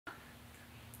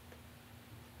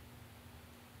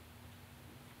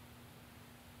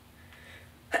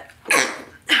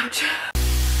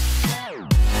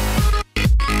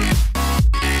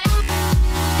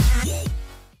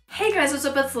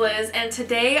what's up, it's Liz, and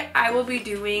today I will be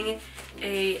doing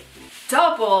a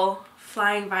double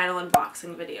flying vinyl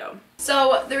unboxing video.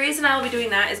 So the reason I will be doing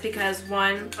that is because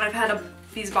one, I've had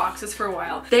these boxes for a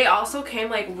while. They also came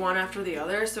like one after the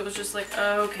other, so it was just like,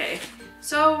 okay.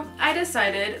 So I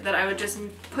decided that I would just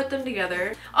put them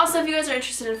together. Also, if you guys are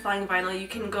interested in flying vinyl, you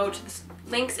can go to the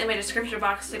links in my description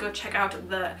box to go check out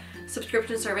the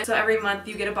subscription service. So every month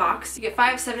you get a box. You get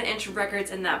 5 7-inch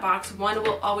records in that box. One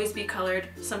will always be colored.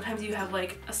 Sometimes you have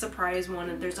like a surprise one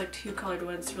and there's like 2 colored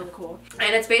ones. It's really cool.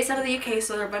 And it's based out of the UK,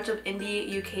 so there are a bunch of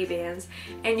indie UK bands.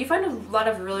 And you find a lot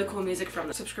of really cool music from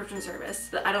the subscription service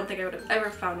that I don't think I would have ever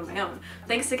found on my own.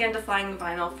 Thanks again to Flying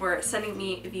Vinyl for sending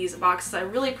me these boxes. I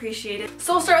really appreciate it.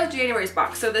 So we'll start with January's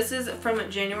box. So this is from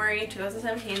January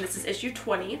 2017. This is issue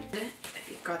 20.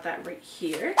 Got that right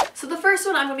here. So the first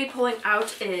one I'm going to be pulling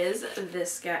out is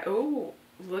this guy. Oh,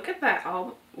 look at that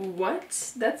album.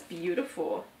 What? That's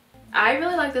beautiful. I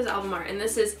really like this album art, and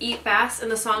this is Eat Fast,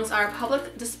 and the songs are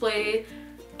Public Display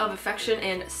of Affection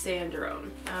and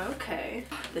Syndrome. Okay.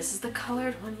 This is the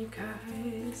colored one, you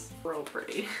guys. Real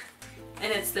pretty.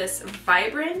 And it's this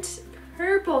vibrant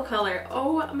purple color.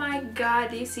 Oh my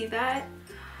god, do you see that?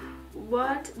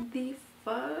 What the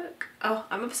fuck? Oh,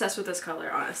 I'm obsessed with this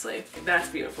color, honestly. That's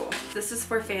beautiful. This is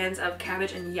for fans of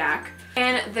Cabbage and Yak.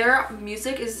 And their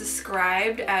music is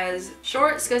described as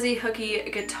short, scuzzy, hooky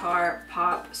guitar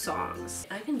pop songs.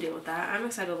 I can deal with that. I'm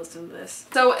excited to listen to this.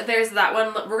 So there's that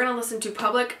one. We're gonna listen to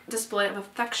Public Display of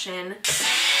Affection.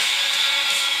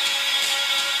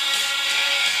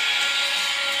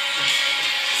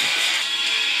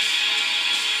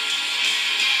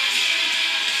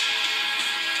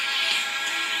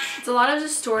 It's a lot of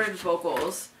distorted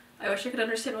vocals. I wish I could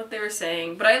understand what they were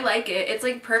saying, but I like it. It's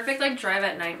like perfect like drive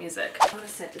at night music. I'm gonna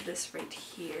set this right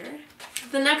here.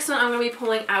 The next one I'm gonna be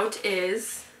pulling out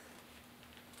is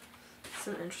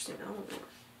some interesting album.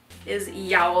 Is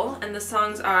VNYL, and the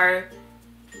songs are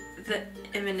The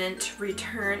Imminent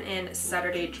Return and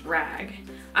Saturday Drag.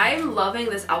 I'm loving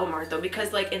this album art though,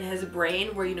 because like in his brain,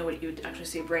 where you know what you would actually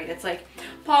see a brain, it's like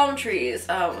palm trees,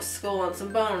 a skull and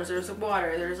some bones, there's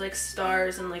water, there's like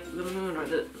stars and like the moon or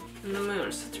the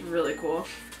moon, so it's really cool.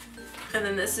 And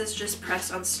then this is just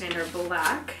pressed on standard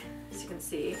black, as you can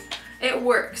see. It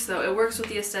works though, it works with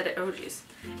the aesthetic, oh geez.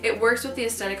 It works with the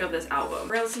aesthetic of this album.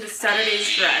 We're gonna listen to Saturday's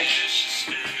Drag.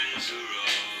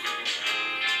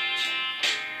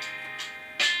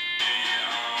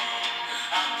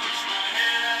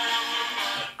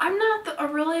 I'm not a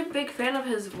really big fan of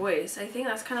his voice. I think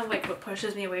that's kind of like what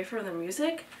pushes me away from the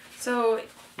music. So,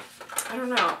 I don't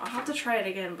know. I'll have to try it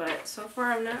again, but so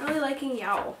far I'm not really liking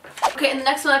VNYL. Okay, and the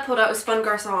next one I pulled out was Fun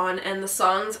Garçon, and the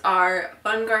songs are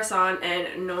Fun Garçon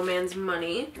and No Man's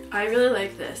Money. I really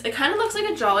like this. It kind of looks like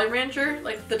a Jolly Rancher,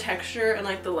 like the texture and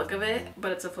like the look of it,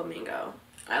 but it's a flamingo.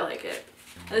 I like it.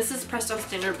 And this is pressed on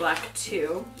standard black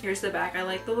too. Here's the back. I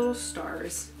like the little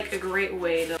stars. Like a great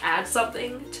way to add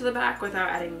something to the back without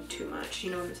adding too much.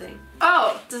 You know what I'm saying?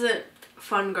 Oh, this isn't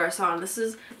Fun Garçon. This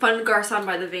is Fun Garçon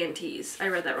by the VNYL. I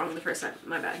read that wrong the first time.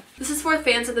 My bad. This is for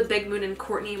fans of the Big Moon and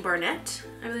Courtney Barnett.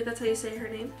 I believe that's how you say her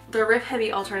name. The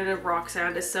riff-heavy alternative rock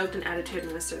sound is soaked in attitude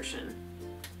and assertion.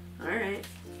 Alright.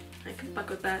 I can fuck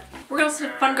with that. We're gonna listen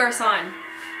to Fun Garçon.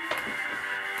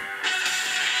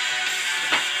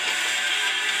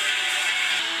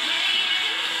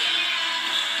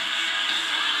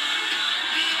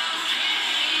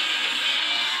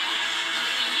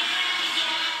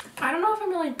 I don't know if I'm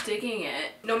really digging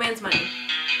it. No Man's Money.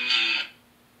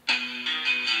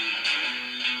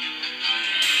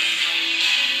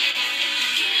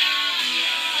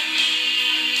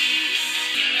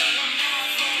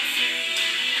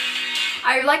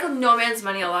 I like No Man's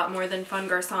Money a lot more than Fun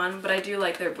Garçon, but I do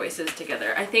like their voices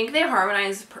together. I think they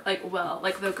harmonize like well,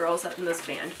 like the girls in this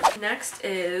band. Next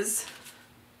is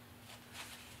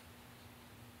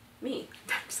me.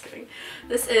 I'm just kidding.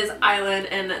 This is Island,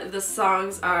 and the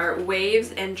songs are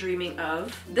Waves and Dreaming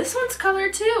Of. This one's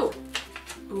colored too.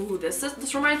 Ooh, this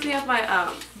reminds me of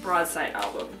my Broadside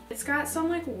album. It's got some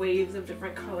like waves of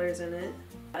different colors in it.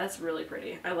 That's really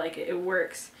pretty. I like it. It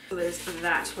works. So there's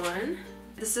that one.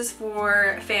 This is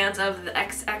for fans of the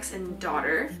XX and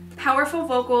Daughter. Powerful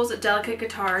vocals, delicate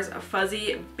guitars,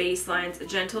 fuzzy bass lines,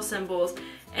 gentle cymbals,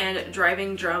 and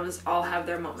driving drums all have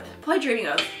their moment. Play Dreaming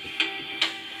Of.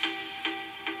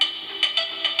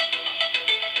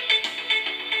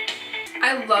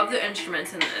 I love the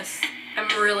instruments in this. I'm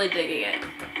really digging it.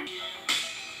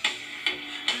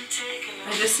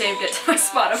 I just saved it to my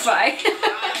Spotify.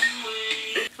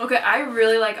 Okay, I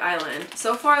really like Island.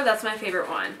 So far, that's my favorite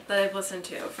one that I've listened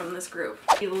to from this group.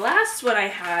 The last one I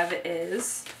have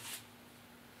is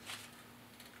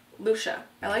Lucia.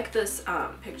 I like this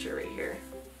picture right here.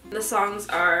 The songs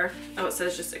are, oh, it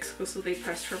says just exclusively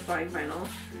pressed for flying vinyl.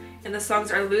 And the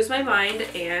songs are Lose My Mind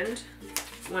and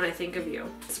When I Think of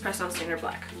You. It's pressed on standard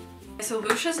black. So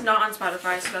Lucia's not on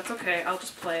Spotify, so that's okay. I'll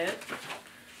just play it.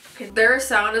 Okay, their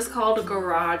sound is called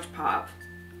Garage Pop.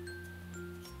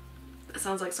 That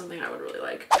sounds like something I would really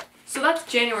like. So that's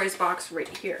January's box right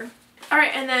here.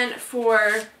 Alright, and then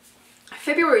for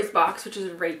February's box, which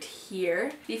is right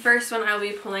here, the first one I'll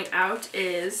be pulling out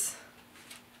is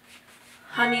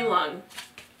Honey Lung.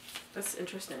 That's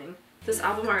interesting. This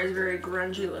album art is very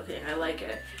grungy looking. I like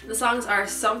it. The songs are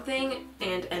Something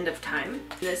and End of Time.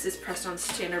 This is pressed on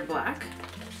standard black.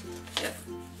 Yep.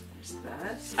 There's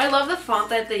that. I love the font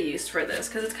that they used for this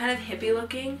because it's kind of hippie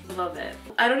looking. I love it.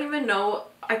 I don't even know.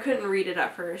 I couldn't read it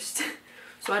at first.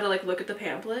 So I had to like look at the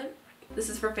pamphlet. This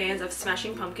is for fans of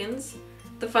Smashing Pumpkins.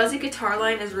 The fuzzy guitar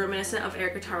line is reminiscent of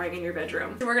air guitaring in your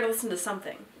bedroom. So we're gonna listen to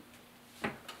Something.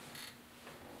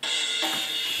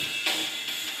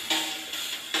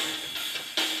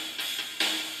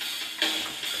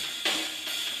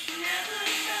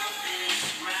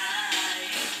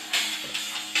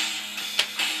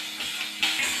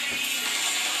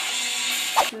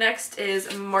 Next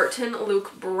is Martin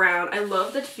Luke Brown. I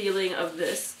love the feeling of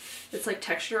this. It's like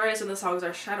texturized and the songs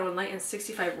are Shadow and Light and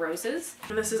 65 Roses.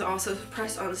 And this is also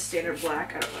pressed on standard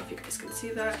black. I don't know if you guys can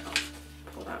see that. I'll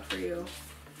pull it out for you.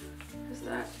 What is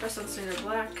that? Pressed on standard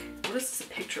black. What is this a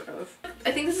picture of?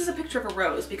 I think this is a picture of a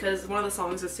rose because one of the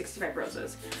songs is 65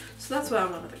 Roses. So that's what I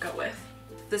wanted to go with.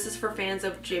 This is for fans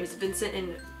of James Vincent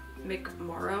and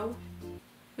McMorrow.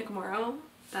 McMorrow?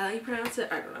 That how you pronounce it?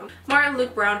 I don't know. Martin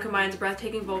Luke Brown combines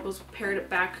breathtaking vocals paired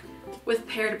back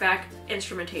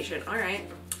instrumentation. Alright.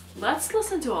 Let's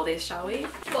listen to all these, shall we?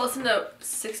 We'll listen to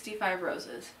 65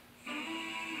 Roses.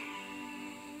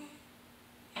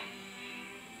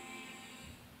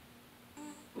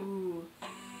 Ooh.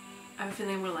 I have a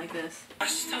feeling we'll like this. I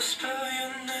still spell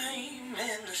your name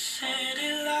in the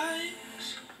city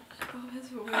lights. Oh, his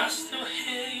voice. I still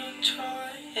hear your joy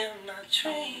in my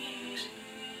dreams.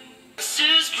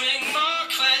 Just bring more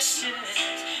questions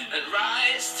and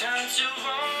rights turn to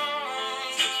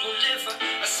wrongs. We'll live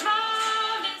for a small.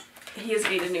 He has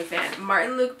gained a new fan.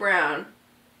 Martin Luke Brown.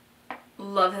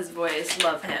 Love his voice.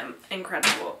 Love him.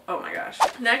 Incredible. Oh my gosh.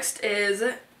 Next is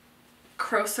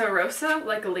Crossa Rosa,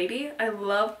 Like a Lady. I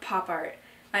love pop art.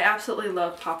 I absolutely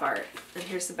love pop art. And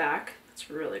here's the back. It's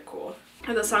really cool.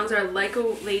 And the songs are Like a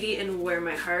Lady and Wear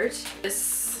My Heart.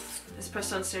 This is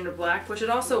pressed on standard black, which it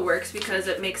also works because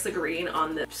it makes the green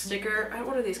on the sticker.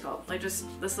 What are these called? Like just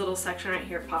this little section right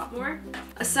here pop more.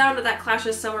 A sound that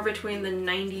clashes somewhere between the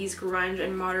 90s grunge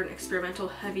and modern experimental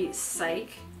heavy psych.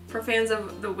 For fans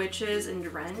of The Witches and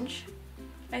Grunge,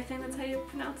 I think that's how you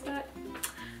pronounce that.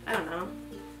 I don't know.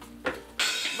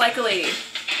 Like a Lady.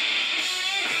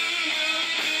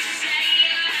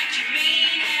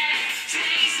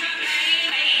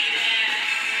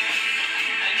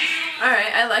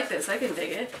 Alright, I like this. I can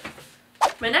dig it.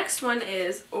 My next one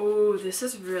is, oh, this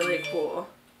is really cool.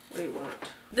 What do you want?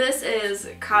 This is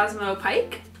Cosmo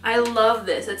Pike. I love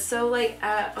this. It's so like,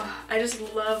 I just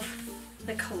love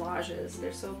the collages.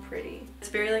 They're so pretty. It's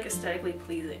very like aesthetically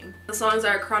pleasing. The songs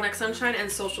are Chronic Sunshine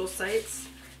and Social Sites.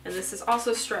 And this is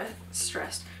also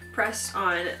pressed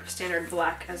on standard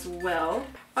black as well.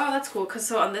 Oh, that's cool, because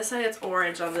so on this side it's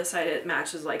orange, on this side it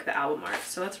matches like the album art,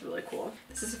 so that's really cool.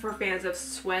 This is for fans of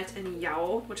Sweat and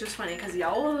Yowl, which is funny because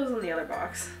Yowl was in the other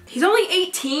box. He's only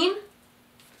 18?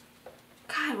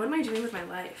 God, what am I doing with my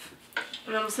life?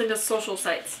 And I'm listening to Social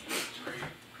Sites.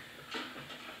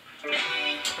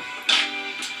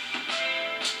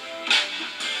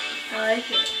 I like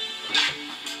it.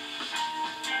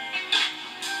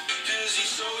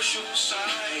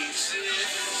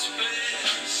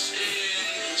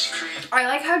 I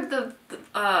like how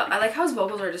I like how his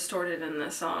vocals are distorted in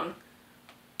this song.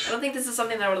 I don't think this is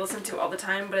something that I would listen to all the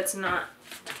time, but it's not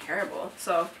terrible.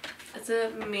 So it's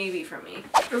a maybe for me.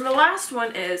 And the last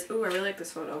one is, ooh, I really like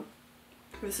this photo.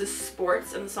 This is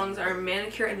Sports, and the songs are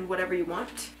Manicure and Whatever You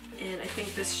Want. And I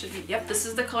think this should be, yep, this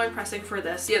is the colored pressing for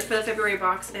this. Yes, for the February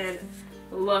box, and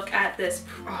look at this.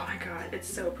 Oh my god, it's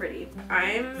so pretty.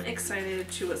 I'm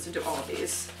excited to listen to all of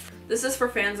these. This is for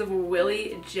fans of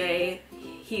Willie J.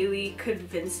 Healy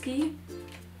Kudvinsky,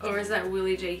 or is that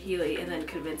Willie J. Healy and then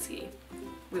Kudvinsky?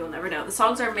 We will never know. The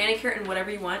songs are Manicure and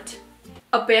Whatever You Want.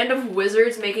 A band of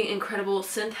wizards making incredible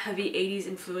synth-heavy 80s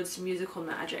influenced musical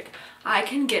magic. I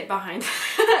can get behind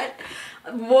that.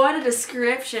 What a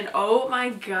description. Oh my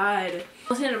god.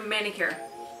 Listen to Manicure.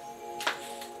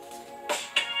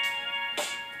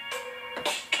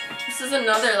 This is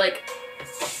another like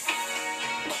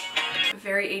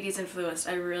very 80s influenced.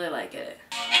 I really like it.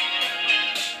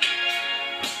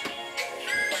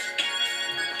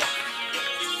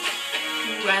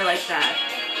 Ooh, I like that.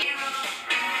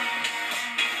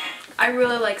 I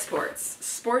really like sports.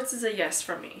 Sports is a yes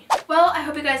from me. Well, I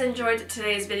hope you guys enjoyed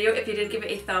today's video. If you did, give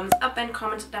it a thumbs up and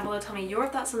comment down below. Tell me your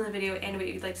thoughts on the video and what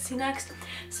you'd like to see next.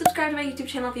 Subscribe to my YouTube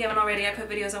channel if you haven't already. I put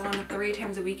videos on 1 to 3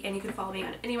 times a week, and you can follow me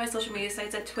on any of my social media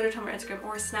sites at Twitter, Tumblr, Instagram,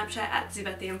 or Snapchat at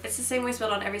Zbethium. It's the same way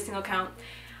spelled on every single account.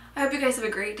 I hope you guys have a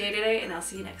great day today, and I'll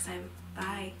see you next time.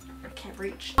 Bye. I can't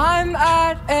reach. I'm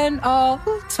at an all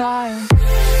time.